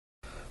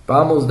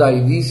Vamos dar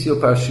início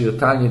para a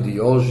 9ELUL-Tanya de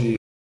hoje,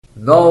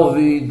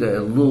 9 de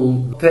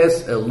Elul,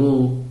 10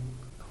 Elul.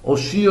 O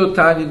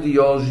 9ELUL-Tanya de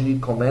hoje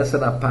começa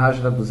na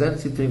página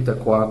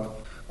 234,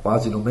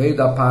 quase no meio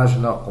da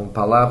página, com a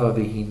palavra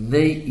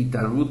Vehinei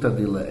itaruta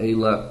de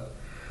leila.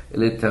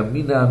 Ele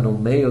termina no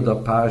meio da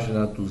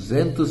página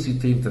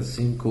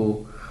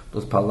 235,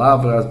 das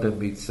palavras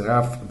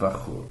Bemitzraf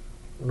Vachur.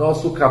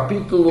 Nosso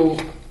capítulo,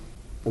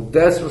 o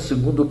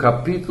 12º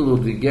capítulo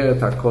de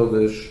Igeret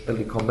HaKodesh,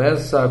 ele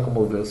começa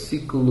como o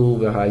versículo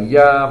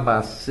V'haya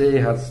Maseh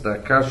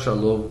Hatzdaka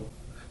Shalom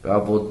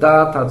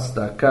V'avodat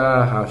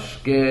Hatzdaka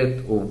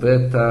Hashket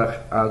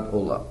Uvetach Ad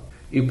Olam.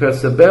 E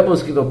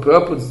percebemos que no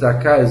próprio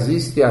Tzedakah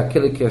existe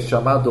aquele que é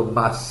chamado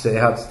Maseh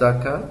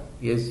Hatzdaka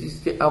e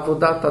existe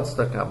Avodat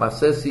Hatzdaka.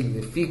 Maseh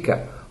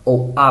significa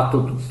o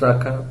ato do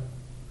Tzedakah.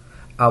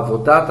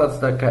 Avodat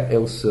Hatzdaka é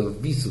o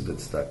serviço do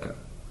Tzedakah.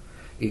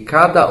 E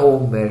cada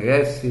um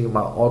merece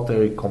uma outra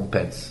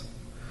recompensa.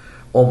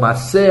 O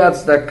Maseh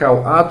Hatzdaka,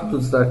 o ato do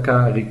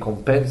Tzedakah, a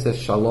recompensa é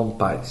Shalom,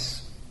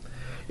 paz.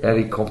 E a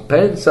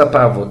recompensa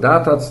para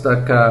Avodat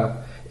Hatzdaka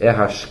é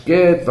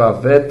Hashket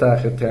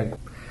Vavetach,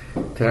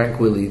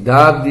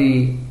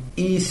 tranquilidade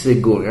e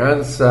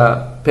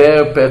segurança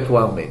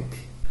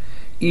perpetuamente.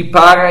 E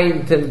para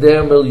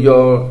entender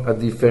melhor a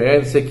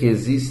diferença que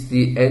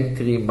existe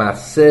entre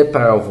Maseh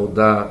para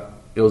Avodah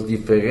e as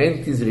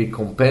diferentes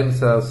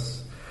recompensas,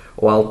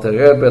 o Alter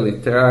Rebbe ele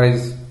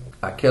traz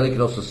aquele que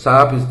nossos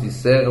sábios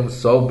disseram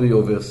sobre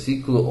o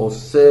versículo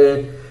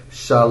Ose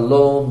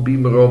Shalom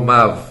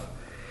Bimromav,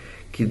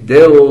 que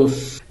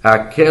Deus é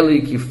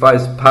aquele que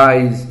faz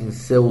paz em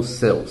seus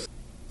céus.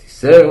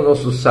 Disseram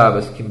nossos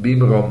sábios que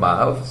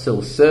Bimromav,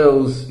 seus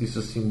céus,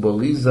 isso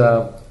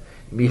simboliza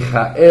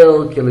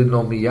Michael, que ele é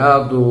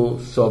nomeado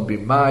sobre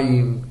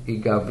Maim, e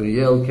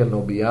Gabriel, que é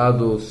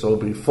nomeado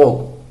sobre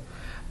fogo.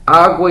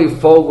 Água e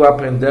fogo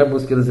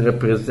aprendemos que eles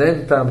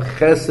representam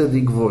Chesed e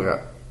Gvorá.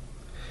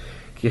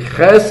 Que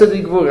Chesed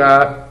e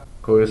Gvorá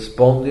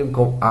correspondem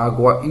com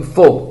água e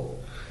fogo.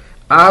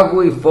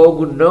 Água e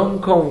fogo não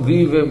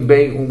convivem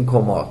bem um com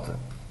o outro.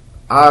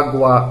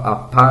 Água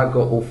apaga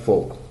o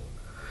fogo.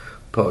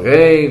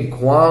 Porém,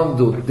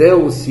 quando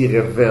Deus se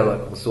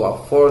revela com sua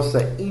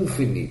força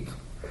infinita,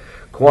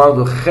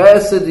 quando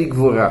Chesed e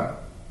Gvorá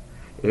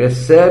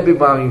recebe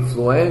uma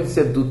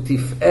influência do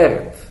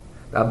Tiferet,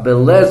 da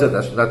beleza,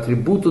 do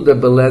atributo da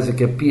beleza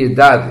que é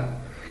piedade,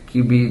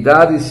 que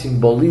piedade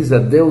simboliza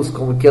Deus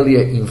como que Ele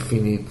é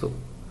infinito.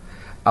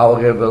 Ao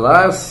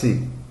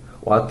revelar-se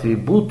o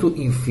atributo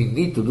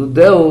infinito do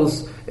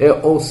Deus, é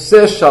o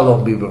Se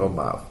Shalom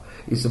Bimromav.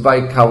 Isso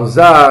vai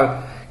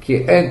causar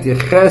que entre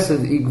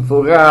Chesed e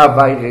Gvorá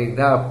vai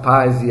reinar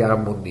paz e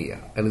harmonia.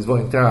 Eles vão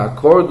entrar em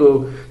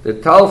acordo de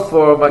tal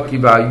forma que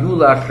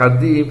Vayul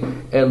Achadim,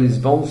 eles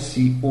vão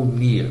se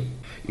unir.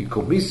 E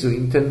com isso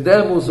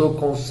entendemos o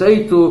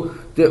conceito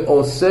de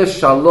Ose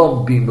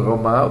Shalom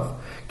Bimromav,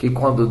 que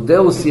quando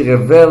Deus se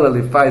revela,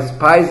 Ele faz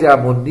paz e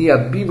harmonia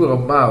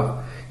Bimromav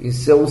em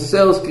seus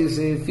céus, que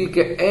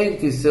significa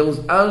entre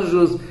seus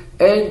anjos,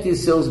 entre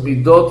seus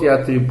midot e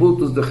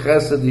atributos de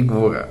Chesed e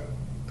Gvorá.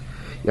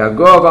 E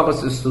agora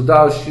vamos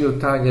estudar o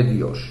 9ELUL-Tanya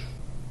de hoje.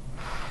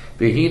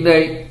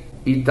 Vehinei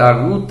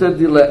itaruta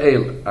de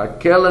leil,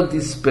 aquela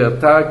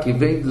despertar que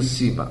vem do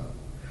cima.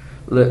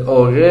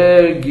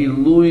 Leorer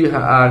gilui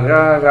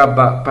ha'ara,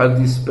 para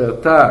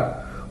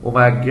despertar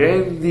uma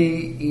grande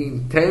e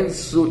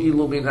intensa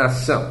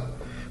iluminação.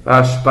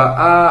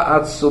 Vashpa'a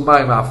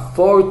atzumai, uma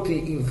forte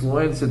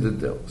influência de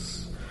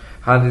Deus.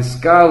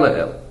 Haniskar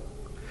le'el,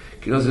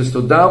 que nós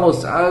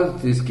estudamos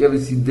antes, que ele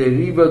se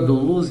deriva do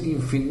luz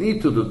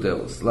infinito do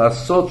Deus.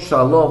 Lasot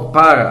shalom,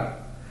 para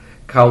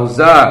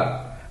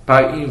causar,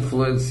 para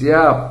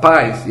influenciar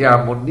paz e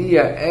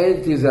harmonia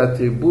entre os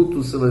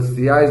atributos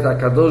celestiais da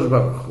Kadosh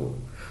Baruch Hu,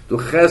 do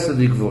Chesed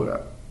e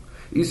Gvorá.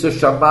 Isso é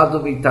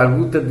chamado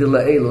Mitaruta de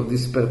Leil,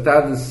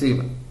 despertar de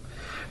cima.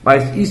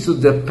 Mas isso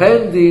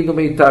depende do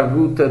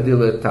Mitaruta de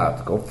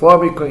Letat,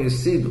 conforme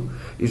conhecido,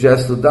 e já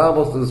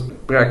estudamos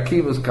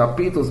nos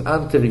capítulos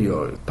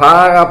anteriores.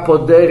 Para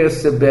poder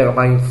receber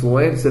uma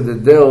influência de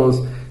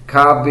Deus,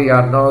 cabe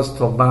a nós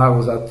tomar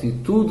as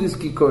atitudes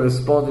que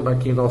correspondem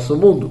aqui em nosso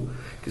mundo,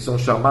 que são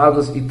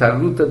chamados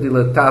Itaruta de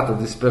Letat,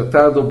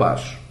 despertar do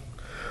baixo.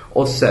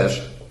 Ou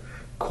seja,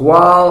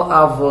 qual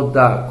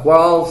avodá,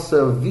 qual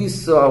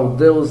serviço ao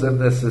Deus é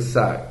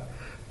necessário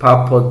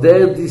para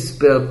poder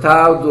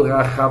despertar do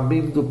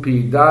rachamim, do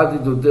piedade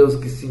do Deus,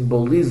 que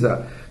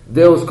simboliza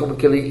Deus como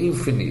que Ele é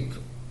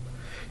infinito.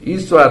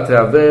 Isso é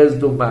através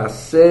do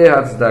Maseh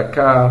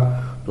Hatzdaka,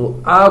 do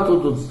ato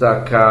do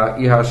Tzedakah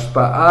e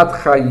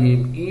Hashpa'at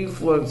Chayim,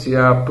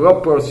 influenciar,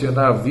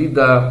 proporcionar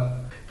vida,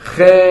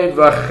 Chen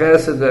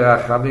vachesed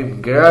rachamim,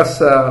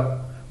 graça,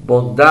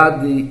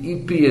 bondade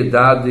e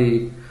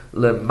piedade,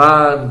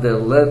 leman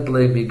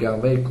deletle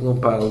migameklum,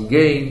 para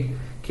alguém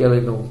que ele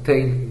não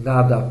tem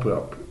nada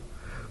próprio.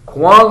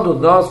 Quando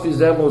nós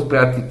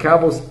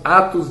praticamos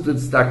atos de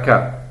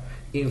tzedakah,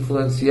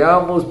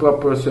 influenciamos,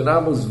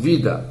 proporcionamos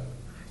vida,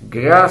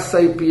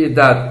 graça e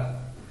piedade,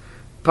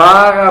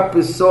 para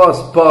pessoas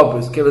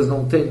pobres, que eles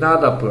não têm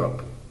nada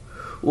próprio.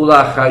 O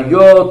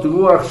lachayot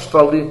ruach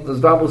shfalim, nós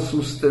vamos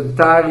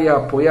sustentar e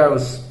apoiar o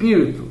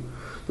espírito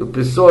de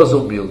pessoas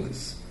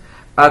humildes,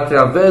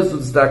 através do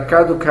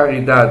destacado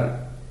caridade,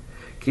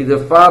 que de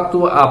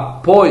fato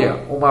apoia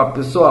uma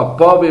pessoa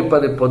pobre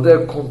para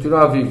poder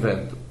continuar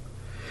vivendo.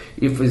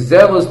 E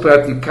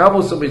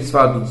praticamos o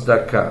mitzvah do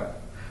tzedakah,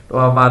 de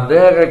uma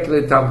maneira que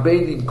ele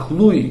também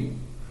inclui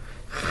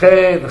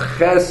chen,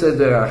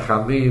 chesed e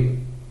rachamim,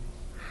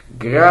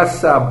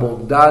 graça,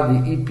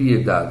 bondade e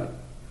piedade.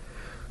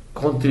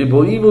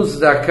 Contribuímos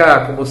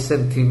tzedakah como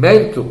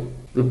sentimento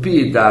de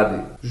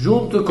piedade.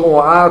 Junto com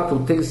o ato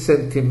tem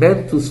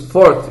sentimentos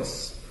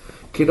fortes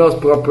que nós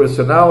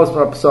proporcionamos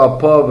para a pessoa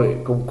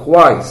pobre, com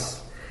quais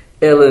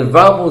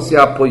elevamos e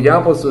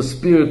apoiamos o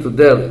espírito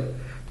dele,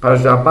 para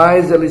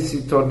jamais ele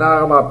se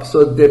tornar uma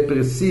pessoa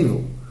depressiva,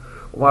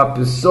 uma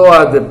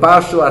pessoa de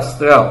baixo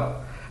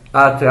astral,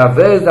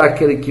 através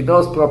daquele que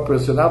nós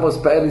proporcionamos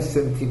para ele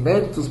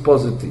sentimentos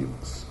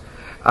positivos.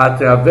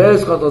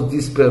 Através, quando nós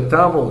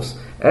despertamos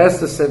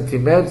esses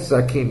sentimentos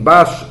aqui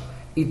embaixo,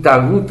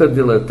 itaruta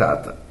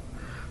dilatata,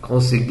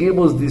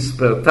 conseguimos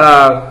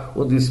despertar,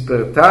 um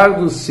despertar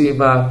do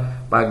cima,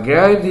 uma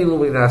grande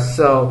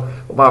iluminação,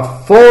 uma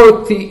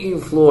forte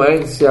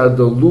influência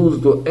da luz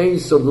do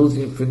Ensof, luz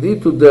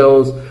infinito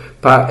Deus,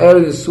 para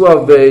ele, em sua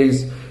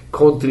vez,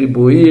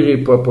 contribuir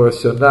e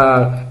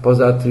proporcionar para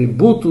os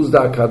atributos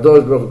da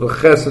Kadosh Baruch Hu, do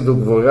Chesed do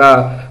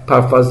Gvorá,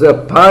 para fazer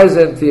paz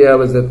entre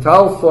elas, de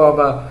tal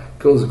forma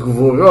que os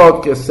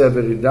Gvorot, que a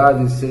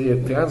severidade, seria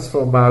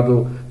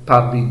transformado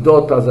para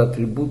Midot, para os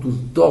atributos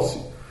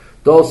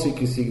doce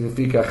que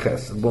significa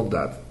Chesed,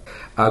 bondade.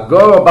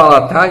 Agora o Baal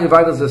HaTanya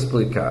vai nos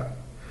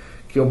explicar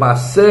que o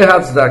Maser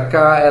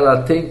HaTzedakah,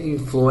 ela tem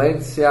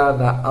influência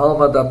na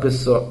alma da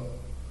pessoa.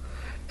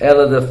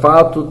 Ela de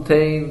fato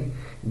tem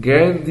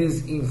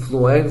grandes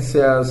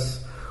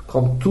influências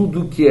com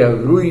tudo que é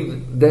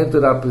ruim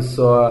dentro da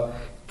pessoa,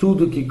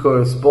 tudo que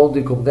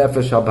corresponde com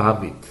Nefesh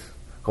Abahamit,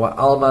 com a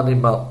alma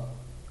animal.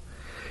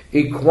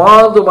 E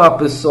quando uma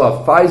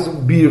pessoa faz um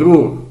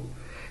birur,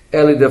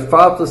 ele de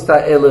fato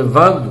está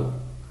elevando,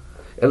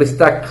 ele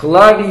está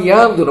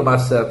clareando de uma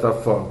certa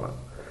forma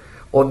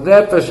o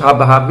Nefesh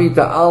Abahamit,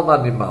 a alma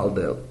animal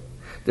dele,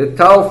 de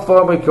tal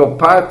forma que o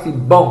parte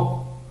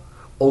bom,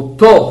 o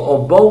tov, o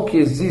bom que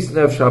existe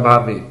no Nefesh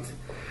Abahamit,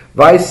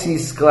 vai se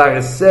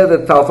esclarecer de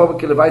tal forma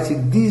que ele vai se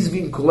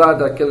desvincular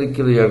daquele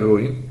que ele é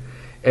ruim.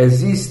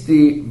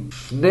 Existe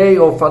shnei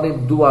ofanim,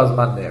 duas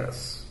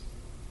maneiras.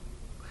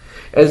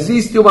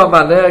 Existe uma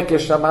maneira que é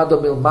chamada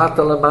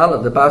milmata lemala,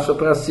 de baixo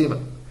para cima.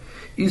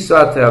 Isso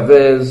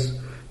através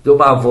de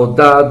uma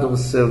avodá, de um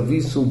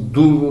serviço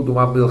duro, de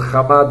uma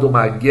milchama, de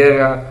uma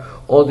guerra,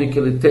 onde que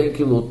ele tem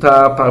que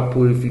lutar para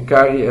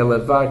purificar e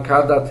elevar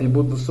cada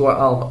atributo da sua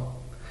alma.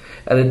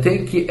 Ele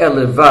tem que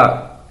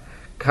elevar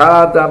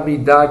cada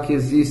midá que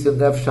existe no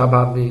Nefesh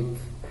Abahamit,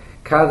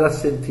 cada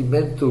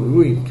sentimento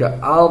ruim que a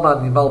alma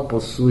animal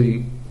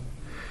possui,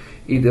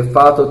 e de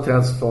fato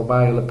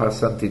transformar ele para a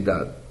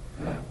santidade.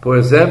 Por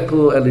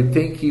exemplo, ele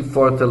tem que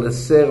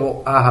fortalecer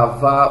o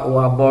ahavá, o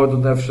amor do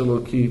Nefesh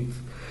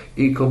Elokit,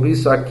 e com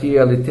isso aqui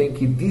ele tem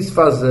que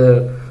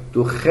desfazer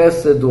do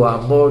chesed, do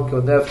amor que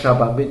o Nefesh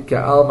Abahamit, que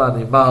a alma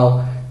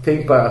animal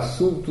tem para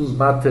assuntos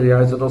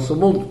materiais do nosso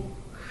mundo.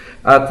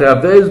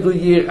 Através do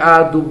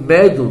yirá, do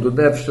medo do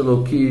Nefesh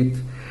Elokit,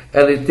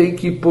 ele tem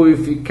que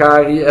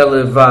purificar e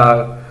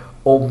elevar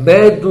os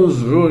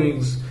medos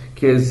ruins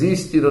que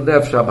existem no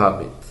Nefesh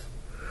Abahamit.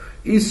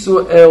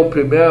 Isso é a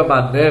primeira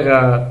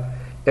maneira,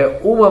 é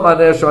uma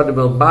maneira chamada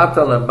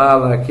Milmata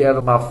Lemala, que é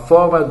uma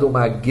forma de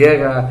uma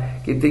guerra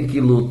que tem que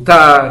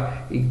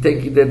lutar e tem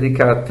que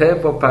dedicar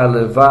tempo para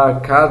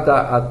levar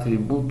cada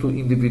atributo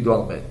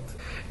individualmente.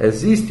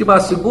 Existe uma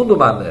segunda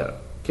maneira,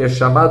 que é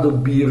chamado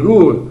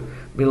Birur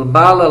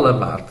Milmala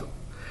Lemata.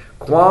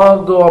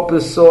 Quando a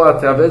pessoa,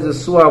 através de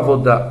sua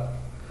avodá,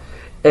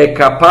 é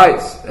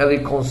capaz, ele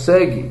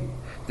consegue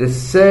de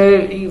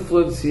ser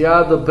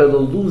influenciado pela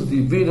luz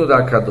divina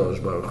da Kadosh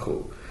Baruch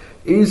Hu.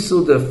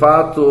 Isso, de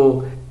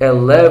fato,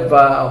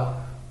 eleva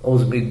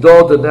os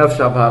midot de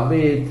Nefesh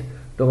Abahamit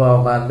de uma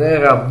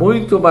maneira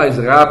muito mais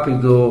rápida,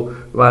 de uma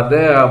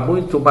maneira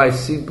muito mais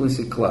simples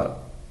e clara.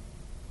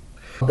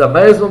 Da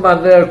mesma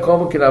maneira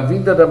como que na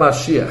vinda da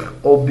Mashiach,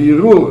 o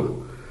birur,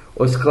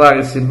 o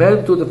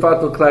esclarecimento, de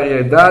fato, a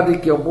claridade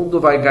que o mundo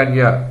vai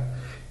ganhar,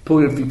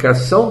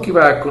 purificação que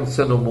vai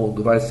acontecer no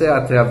mundo, vai ser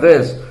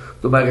através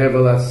de uma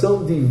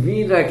revelação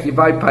divina que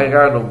vai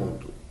pairar no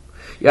mundo.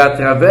 E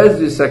através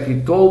disso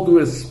aqui, todo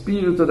o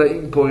espírito da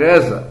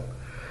impureza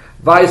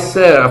vai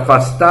ser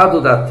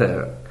afastado da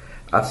terra.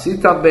 Assim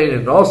também,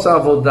 em nossa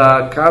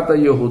avodá, cada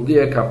Yehudi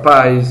é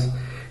capaz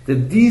de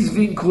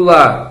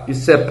desvincular e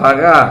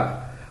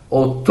separar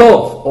o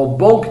tov, o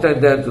bom que tem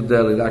dentro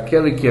dele,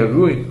 daquele que é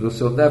ruim, do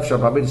seu nefesh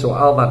abahamit, do seu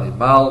alma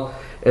animal.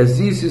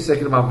 Existe isso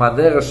aqui de uma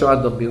maneira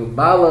chamada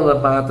milmala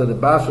lemata, de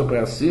baixo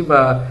para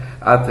cima,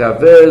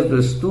 através do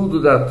estudo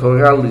da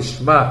Torá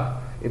Lishma,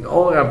 em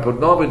honra por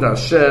nome da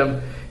Hashem,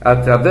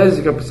 através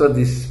de que a pessoa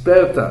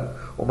desperta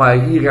uma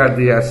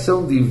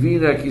irradiação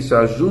divina que isso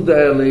ajuda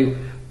ele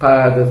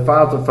para, de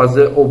fato,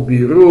 fazer o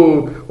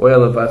birur, ou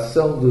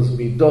elevação dos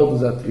midot,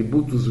 dos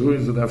atributos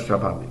ruins do Nefesh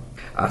Abamim.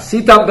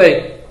 Assim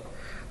também,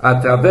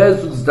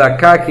 através do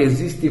tzedakah que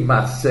existe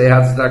Maseh,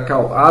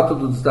 o ato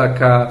do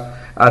tzedakah,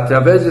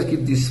 através de que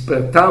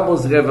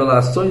despertamos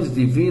revelações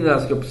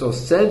divinas que a pessoa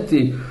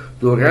sente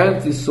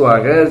durante sua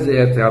reza,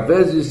 e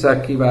através disso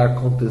aqui vai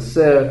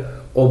acontecer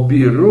o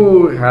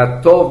birur,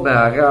 hatov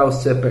me'ara, a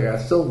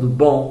separação do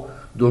bom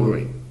do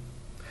ruim.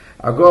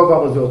 Agora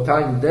vamos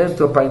voltar em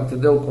dentro para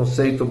entender o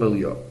conceito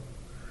melhor.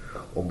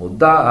 O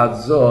mudar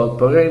zot,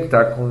 porém,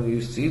 está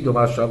conhecido,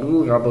 mas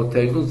chamou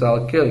Raboteinu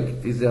aquele que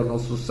dizer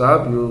nossos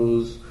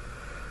sábios,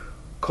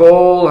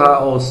 Kol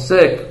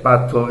ha'osek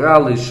ba'torah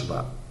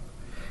lishma,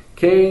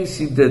 quem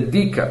se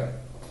dedica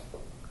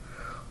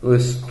no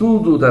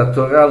estudo da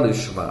Torá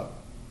lishma,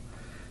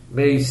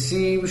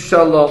 meisim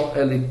shalom,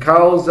 ele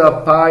causa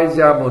paz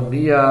e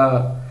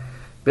harmonia,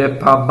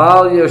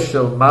 bepamalya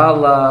shel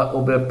mala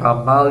ou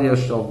bepamalya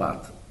shel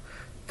mata,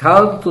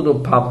 tanto no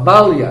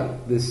pamalya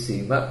de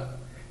cima,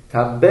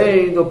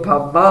 também no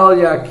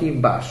pamalya aqui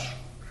embaixo.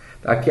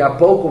 Daqui a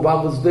pouco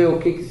vamos ver o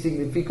que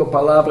significa a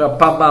palavra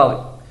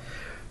pamalya.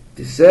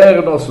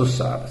 Disseram nossos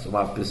sábios,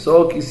 uma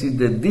pessoa que se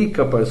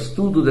dedica para o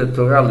estudo da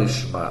Torá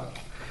lishma,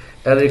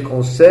 ele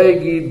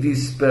consegue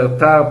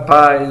despertar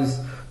paz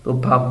no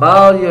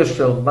pamalya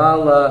shel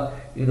mala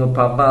e no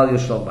pamalya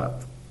shel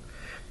mata.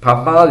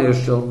 Pamalya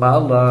shel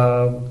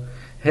mala,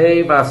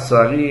 hei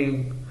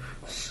masarim,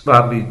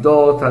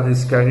 amidot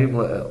aniskarim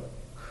leel.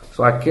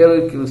 São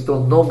aqueles que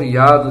estão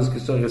nomeados, que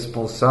são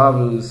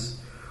responsáveis,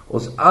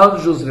 os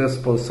anjos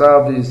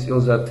responsáveis e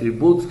os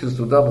atributos que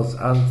estudamos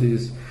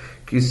antes,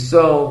 que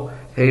são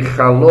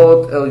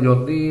Heichalot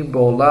Elyonim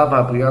B'olam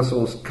HaBriah,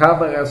 são as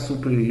câmaras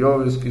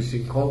superiores que se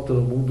encontram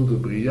no mundo do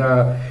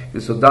Briah, que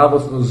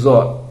estudamos no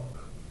Zohar.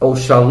 O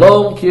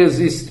Shalom que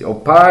existe, o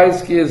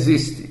paz que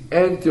existe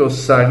entre os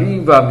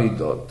Sarim e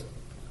Amidot,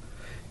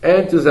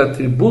 entre os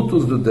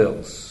atributos do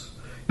Deus,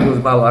 e os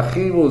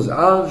Malachim, os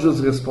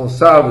anjos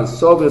responsáveis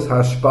sobre as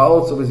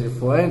Hashpaot, sobre as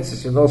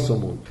influências em nosso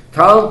mundo.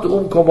 Tanto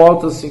um como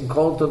outro se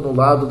encontram no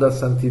lado da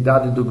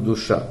santidade do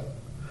Kedushá.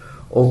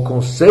 O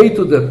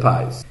conceito de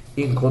paz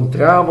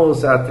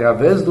encontramos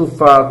através do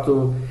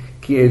fato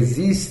que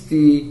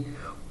existe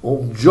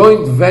um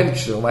joint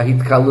venture, uma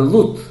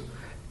hitkalelut,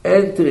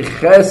 entre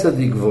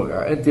chesed e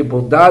gvorá, entre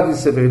bondade e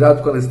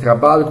severidade, quando eles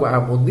trabalham com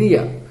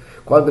harmonia,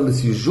 quando eles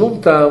se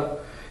juntam,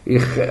 e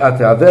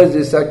através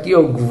disso aqui,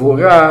 o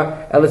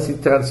gvorá, ela se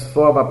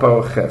transforma para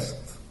o chesed.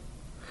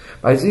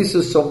 Mas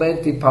isso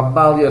somente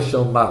pamalya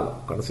shel mala.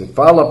 Quando se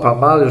fala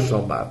pamalya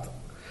shel mata,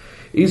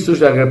 isso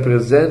já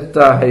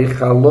representa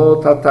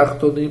Heichalot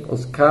HaTachtonim,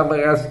 as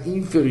câmaras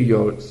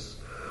inferiores,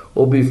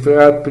 ou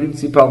bifrat,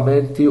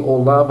 principalmente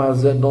Olam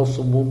Hazeh,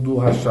 nosso mundo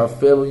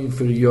Hashafel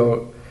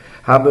inferior,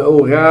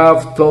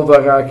 Hameorav Tov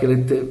Ra, que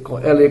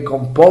ele é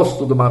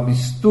composto de uma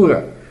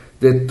mistura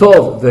de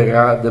Tov e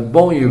Ra, de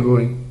bom e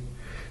ruim,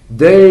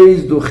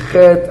 desde o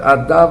Chet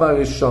Adam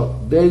Arishon,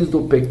 desde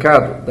o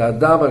pecado de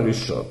Adam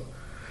Arishon.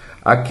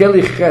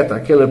 Aquele chet,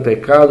 aquele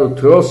pecado,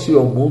 trouxe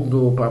o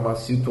mundo para uma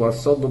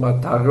situação de uma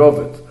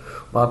tarovet,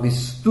 uma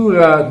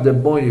mistura de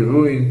bom e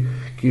ruim,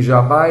 que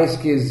jamais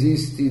que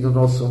existe no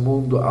nosso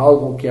mundo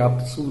algo que é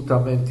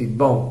absolutamente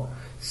bom,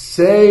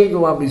 sem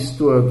uma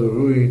mistura do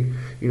ruim,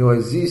 e não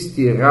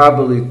existe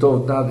rabel e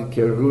tov, nada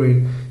que é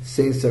ruim,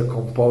 sem ser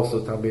composto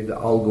também de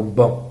algo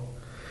bom.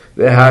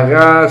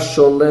 Vehara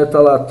sholet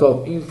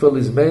alatov,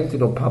 infelizmente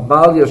no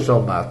pamalya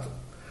shel mata,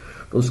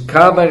 nos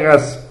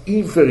câmaras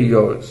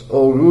inferiores,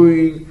 o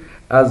ruim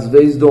às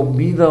vezes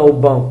domina o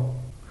bom.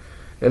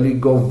 Ele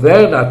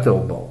governa até o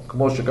bom.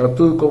 Como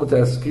está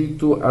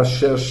escrito,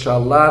 Asher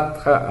shalat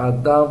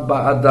ha'adam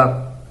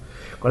ba'adam.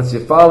 Quando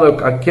se fala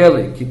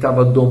aquele que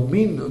estava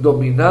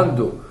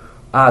dominando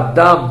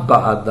Adam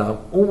ba'adam,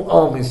 um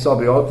homem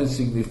sobre outro,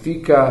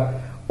 significa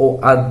o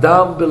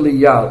Adam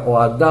Belial, o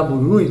Adam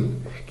ruim,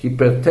 que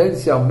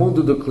pertence ao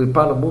mundo do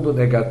Klipá, no mundo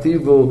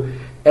negativo.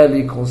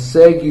 Ele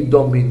consegue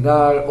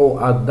dominar o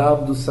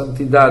Adam do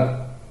santidade.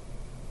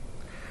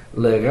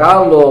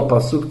 Lerá-lo, o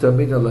Pasuk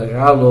termina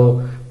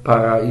lerá-lo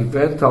para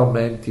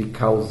eventualmente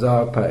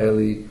causar para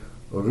ele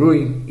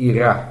ruim e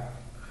irá.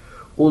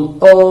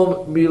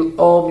 Ul-om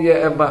mil-om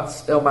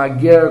ye'ematz, é uma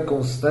guerra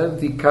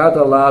constante, e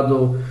cada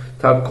lado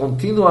está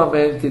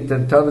continuamente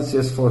tentando se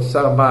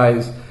esforçar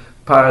mais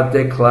para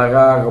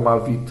declarar uma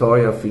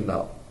vitória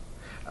final.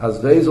 Às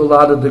vezes o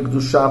lado de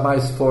Kedushá é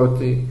mais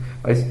forte,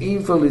 mas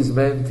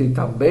infelizmente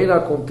também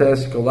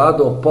acontece que o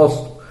lado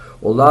oposto,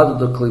 o lado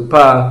do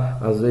Klipá,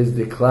 às vezes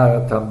declara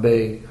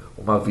também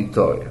uma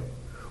vitória.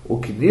 O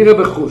que nira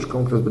bechush,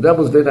 como nós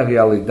podemos ver na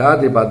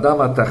realidade, é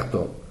Badam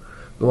Atachton,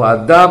 no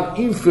Adam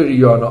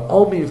inferior, no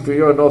homem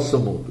inferior do nosso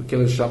mundo, que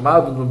ele é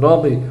chamado no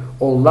nome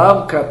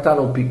Olam Katan,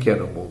 o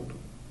pequeno mundo.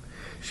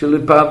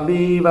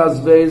 Shilipamim, às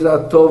vezes a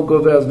Tov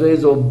governa, às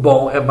vezes o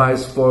bom é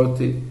mais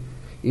forte.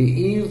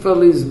 E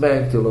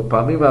infelizmente,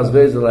 Lupamim, às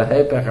vezes,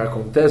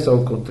 acontece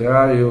ao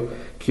contrário,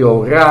 que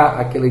o Ra,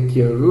 aquele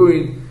que é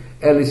ruim,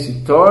 ele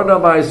se torna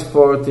mais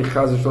forte,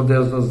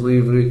 Deus nos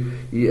livre,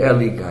 e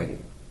ele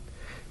ganha.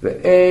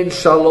 Ve'en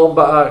shalom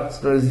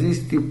ba'aretz, não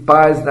existe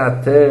paz na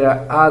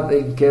terra, ad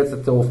en ketz,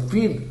 até o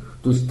fim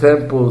dos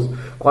tempos,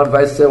 quando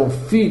vai ser um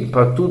fim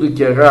para tudo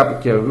que é rápido,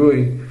 que é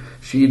ruim,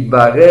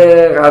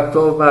 shidbarer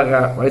atov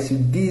mara, vai se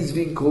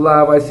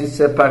desvincular, vai se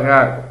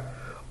separar,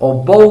 o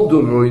bom do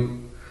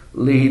ruim,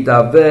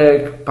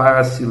 lihidaver,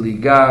 para se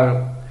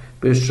ligar,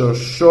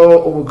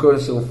 beshosho,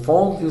 seu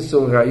fonte e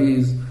seu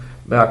raiz,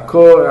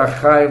 me'akor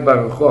achaim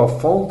baruchu, a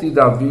fonte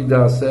da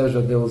vida,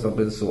 seja Deus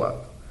abençoado.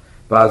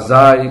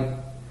 Vazai,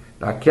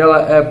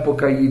 naquela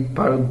época,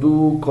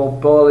 Yitpardu,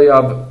 Kompole,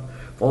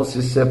 vão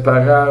se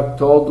separar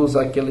todos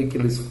aqueles que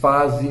eles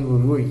fazem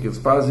ruim, que eles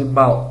fazem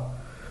mal.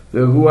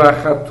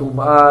 Veruach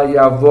hatumah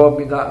yavor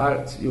min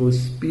ha'aretz, e o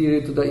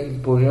espírito da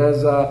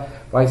impureza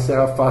vai ser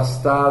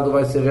afastado,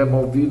 vai ser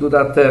removido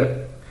da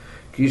terra.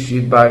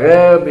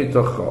 Kishitbarer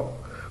mitocho,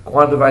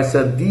 quando vai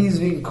ser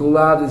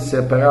desvinculado e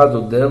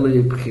separado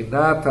dele,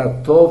 Bchinat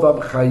hatov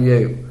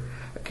amchayeu,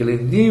 aquele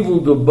nível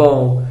do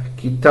bom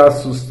que está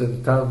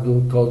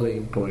sustentando toda a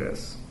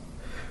impureza.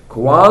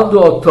 Quando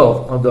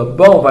o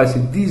bom vai se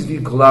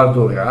desvincular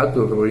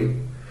do ruim,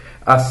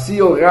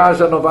 assim o Ra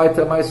já não vai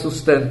ter mais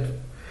sustento.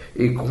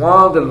 E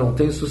quando ele não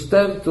tem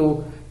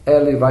sustento,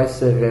 ele vai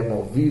ser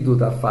removido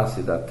da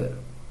face da terra.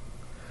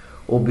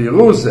 O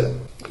Biruza,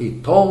 e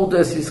todo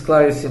esse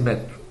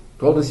esclarecimento,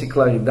 toda essa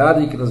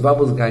claridade que nós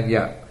vamos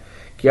ganhar,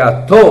 que a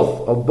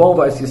Tov, o bom,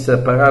 vai se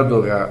separar do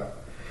Ra,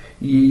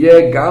 e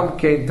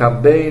quem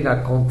também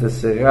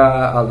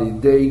acontecerá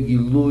alidei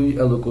Gilui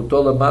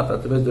Elokutolamat,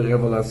 através da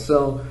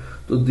revelação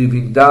da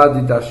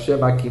divindade da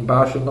Hashem aqui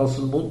embaixo em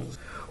nossos mundos.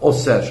 Ou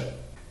seja,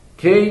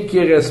 quem que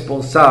é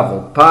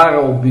responsável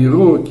para o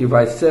birur que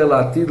vai ser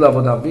latido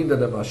na vinda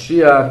da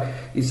Mashiach,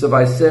 isso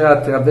vai ser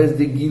através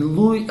de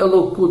Gilui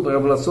Elokut, uma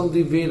revelação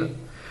divina,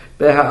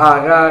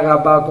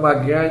 com uma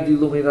grande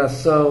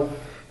iluminação,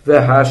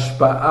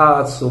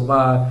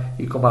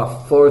 e com uma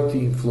forte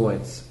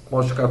influência.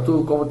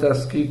 Como está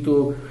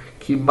escrito,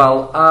 que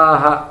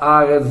Mal'ah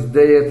ha'aretz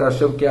deet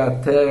Hashem, que a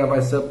terra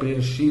vai ser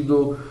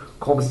preenchido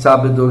com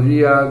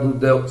sabedoria do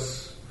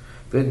Deus.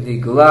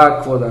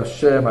 Venigla kvod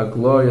Hashem, a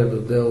glória do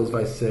Deus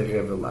vai ser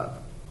revelada.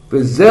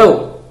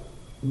 Vezeu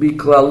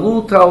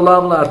biklalut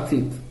ha'olam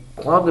la'atid.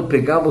 Quando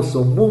pegamos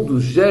o mundo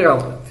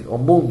geralmente, o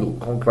mundo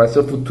como que vai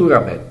ser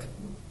futuramente,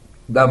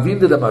 da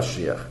vinda da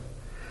Mashiach,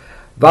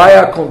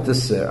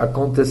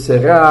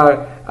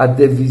 acontecerá a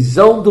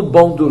divisão do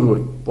bom do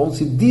ruim. Vão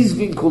se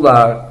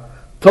desvincular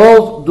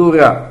Tov do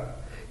Ra.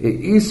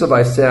 E isso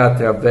vai ser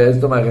através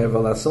de uma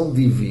revelação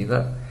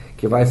divina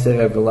que vai ser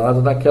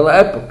revelada naquela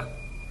época.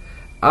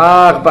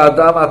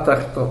 Arbadam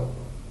atachton.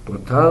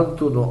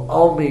 Portanto, no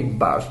homem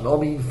baixo, no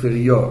homem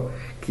inferior,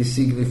 que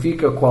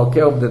significa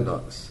qualquer um de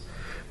nós.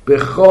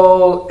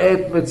 Bechol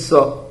et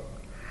metzot.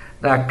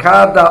 Na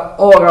cada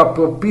hora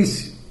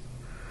propícia,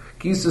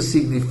 que isso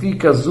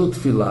significa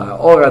Zutfilah, a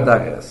hora da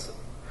reza.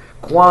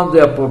 Quando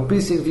é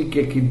propício,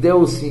 significa que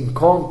Deus se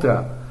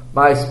encontra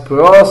mais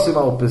próximo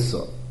à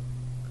pessoa.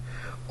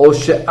 Ou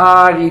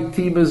she'ar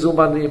itim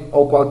mezumanim,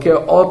 ou qualquer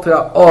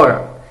outra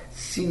hora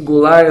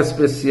singular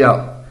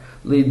especial.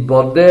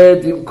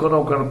 Lidbonedim, quando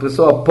a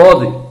pessoa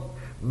pode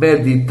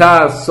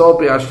meditar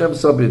sobre Hashem,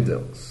 sobre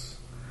Deus.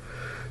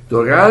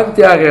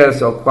 Durante a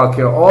reza, ou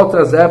qualquer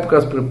outras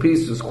épocas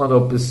propícias, quando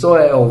a pessoa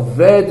é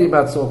ovedim,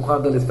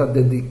 quando ele está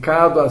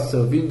dedicado a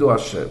servindo a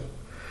Hashem.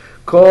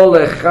 Kol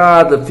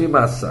echad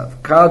fimasav,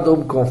 cada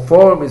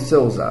conforme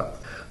seus atos.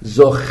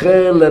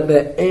 Zocher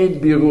leme'en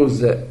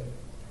biruze,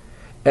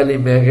 ele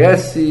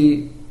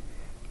merece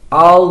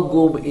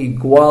algo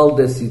igual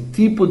desse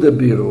tipo de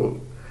birur.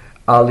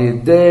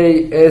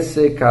 Alidei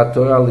esse que a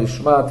Torá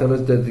lishma,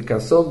 através da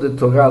dedicação de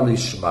Torá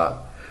lishma.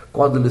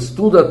 Quando ele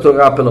estuda a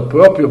Torá pelo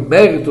próprio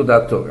mérito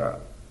da Torá,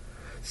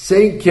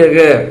 sem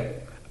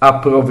querer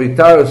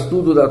aproveitar o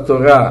estudo da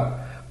Torá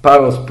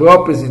para os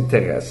próprios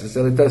interesses,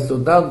 ele está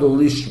estudando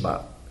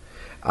lishma,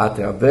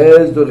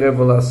 através da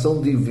revelação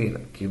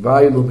divina, que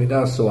vai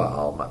iluminar sua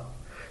alma.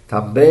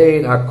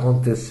 Também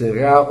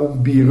acontecerá um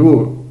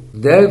birur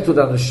dentro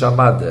da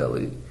neshama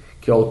dele,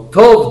 que o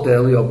tov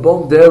dele, o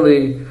bom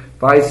dele,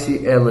 vai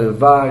se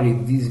elevar e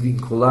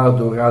desvincular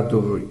do Ra do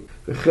ruim.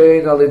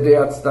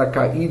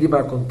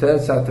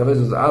 Acontece através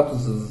dos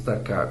atos de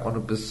tzedakah. Quando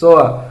a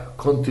pessoa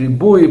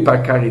contribui para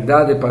a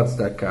caridade e para a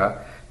tzedakah,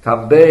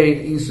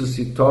 também isso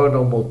se torna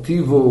um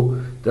motivo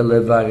de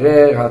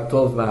levarer a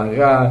tov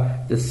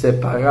ma'ara, de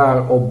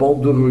separar o bom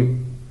do ruim.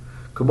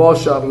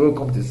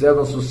 Como disseram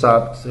nossos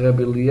sábios,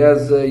 Rebbe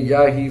Eliezer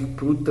Yahiv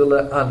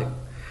Prutele Anim.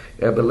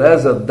 Rebbe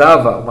Eliezer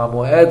dava uma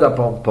moeda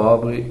para um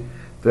pobre,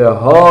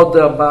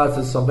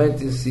 mas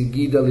somente em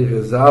seguida ele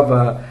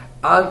rezava.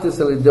 Antes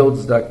ele deu o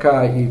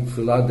tzedakah e o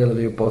filá dele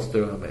veio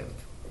posteriormente.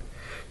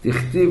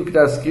 Dichtiv, que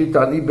está escrito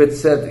ali,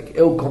 betzedek,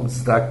 eu com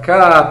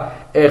tzedakah,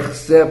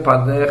 echse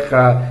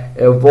panecha,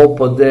 eu vou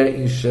poder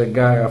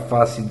enxergar a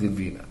face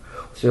divina.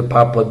 Ou seja,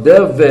 para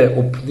poder ver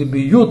o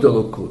pnimiut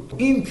elokut,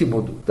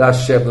 íntimo da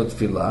Hashem no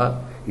tefilá,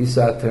 Isso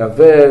é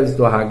através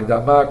do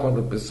Hagdama, quando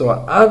a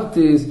pessoa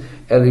antes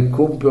ele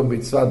cumpre o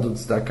mitzvah do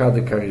tzedakah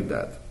de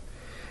caridade.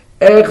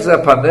 Erza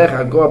Panech,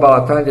 agora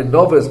Balatanya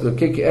novo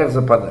explica o que é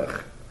Erza Panech.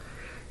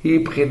 Hi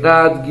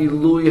Prinat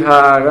Gilui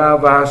Ha'ara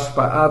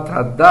V'Hashpa'at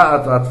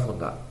Hada'at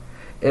Atfuna.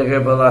 É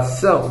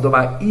revelação de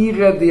uma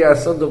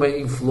irradiação, de uma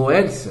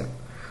influência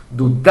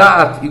do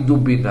Da'at e do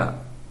Binah.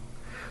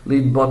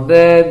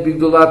 Lidbonen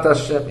Bigdulat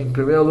Hashem. Em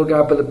primeiro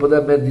lugar, para ele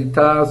poder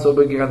meditar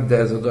sobre a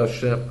grandeza do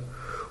Hashem.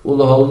 O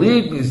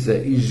Loholid Mize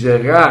e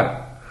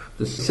gerar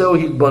do seu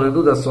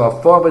Hidbonenu, da sua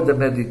forma de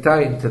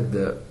meditar e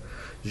entender.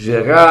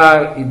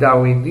 Gerar e dar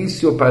o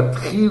início para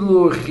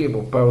Tchilu Urchim,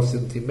 para os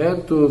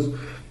sentimentos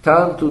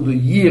tanto do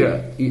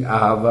ira e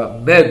ava,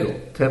 medo,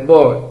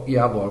 temor e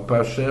amor para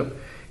Hashem.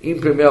 Em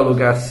primeiro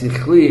lugar,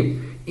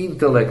 sichlim,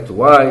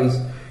 intelectuais,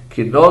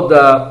 que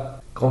noda,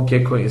 com que é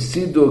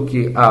conhecido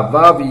que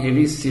avav e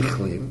iri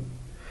sichlim,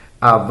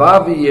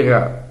 avav e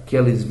ira, que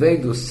eles vêm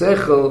do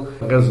sechel,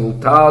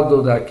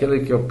 resultado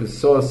daquele que a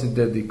pessoa se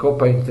dedicou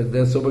para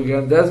entender sobre a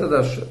grandeza da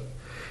Hashem.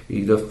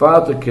 E de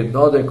fato que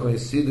noda é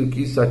conhecido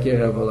que isso aqui é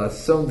a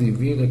revelação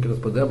divina que nós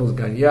podemos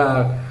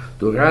ganhar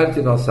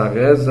durante nossa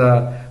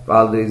reza,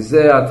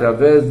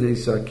 através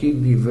disso aqui,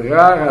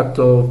 livrar a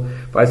Tov,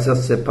 vai ser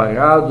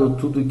separado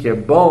tudo que é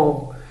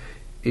bom,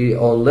 e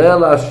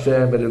Olel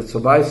Hashem, ele só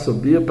vai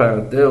subir para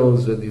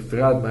Deus, e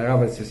Nifrad Mará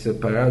vai ser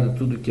separado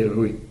tudo que é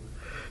ruim.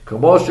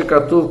 Como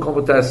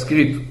está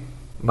escrito,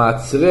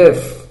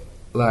 Matzref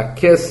la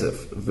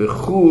Kesef,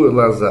 Vechur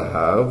la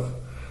Zahav,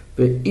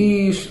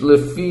 Veish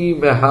lefi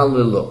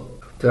mehalelo.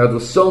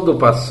 Tradução do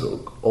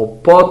Pasuk, o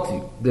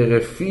pote de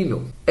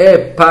refino é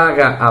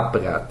para a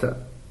prata,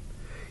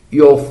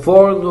 e o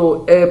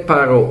forno é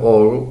para o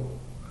ouro,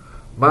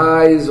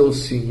 mas o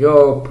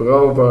Senhor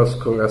prova os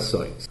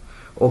corações.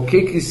 O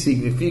que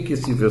significa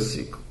esse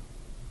versículo?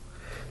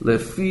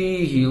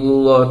 Lefi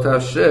hilulot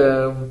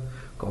Hashem,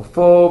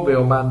 conforme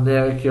a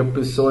maneira que a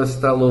pessoa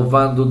está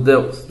louvando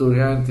Deus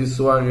durante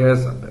sua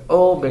reza,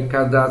 ou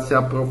cada se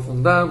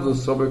aprofundando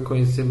sobre o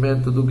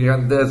conhecimento do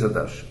grandeza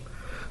da Hashem.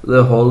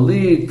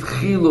 Leholit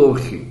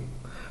chiluchi,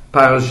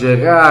 para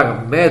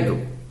gerar medo,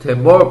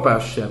 temor para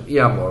Hashem e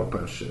amor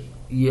para Hashem.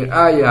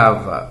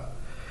 Yirayava,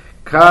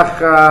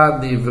 kacha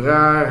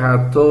nivrar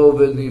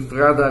hatov e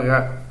nifrad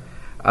hara.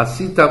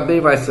 Assim também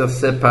vai ser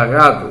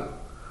separado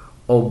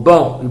o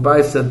bom e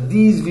vai ser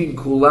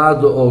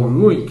desvinculado o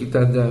ruim que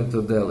está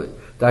dentro dele,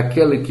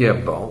 daquele que é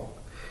bom,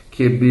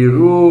 que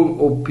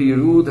birur o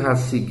pirud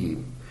hasigim.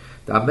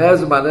 Da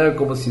mesma maneira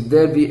como se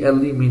deve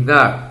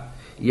eliminar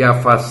e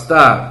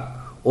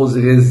afastar os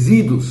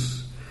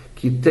resíduos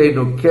que tem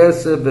no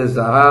kesef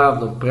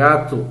vezahav, no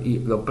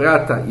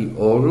prata e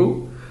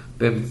ouro,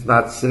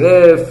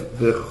 b'matzref,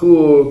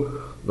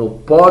 vechur, no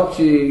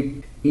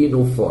pote e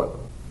no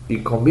forno. E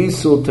com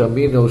isso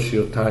termina o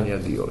 9ELUL-Tanya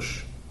de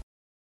hoje.